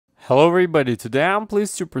Hello everybody, today I'm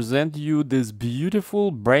pleased to present you this beautiful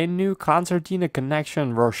brand new Concertina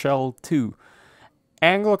connection Rochelle-2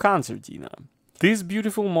 Anglo Concertina. This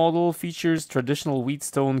beautiful model features traditional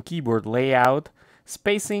Wheatstone keyboard layout,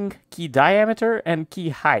 spacing, key diameter and key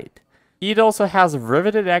height. It also has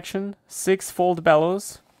riveted action, 6-fold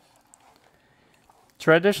bellows,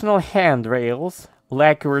 traditional handrails,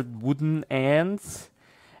 lacquered wooden ends,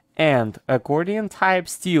 and accordion-type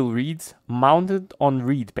steel reeds mounted on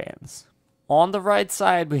reed bands. On the right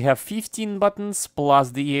side we have 15 buttons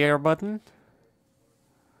plus the air button.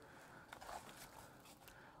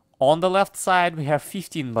 On the left side we have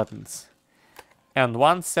 15 buttons and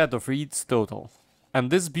one set of reeds total.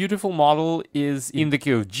 And this beautiful model is in the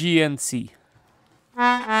key of G and C.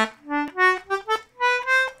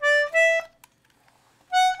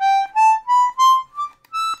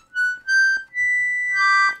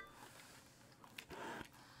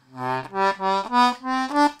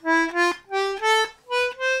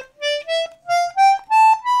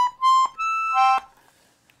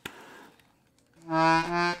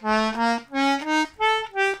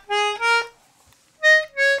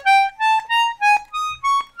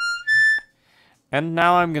 And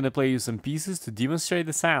now I'm gonna play you some pieces to demonstrate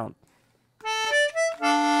the sound.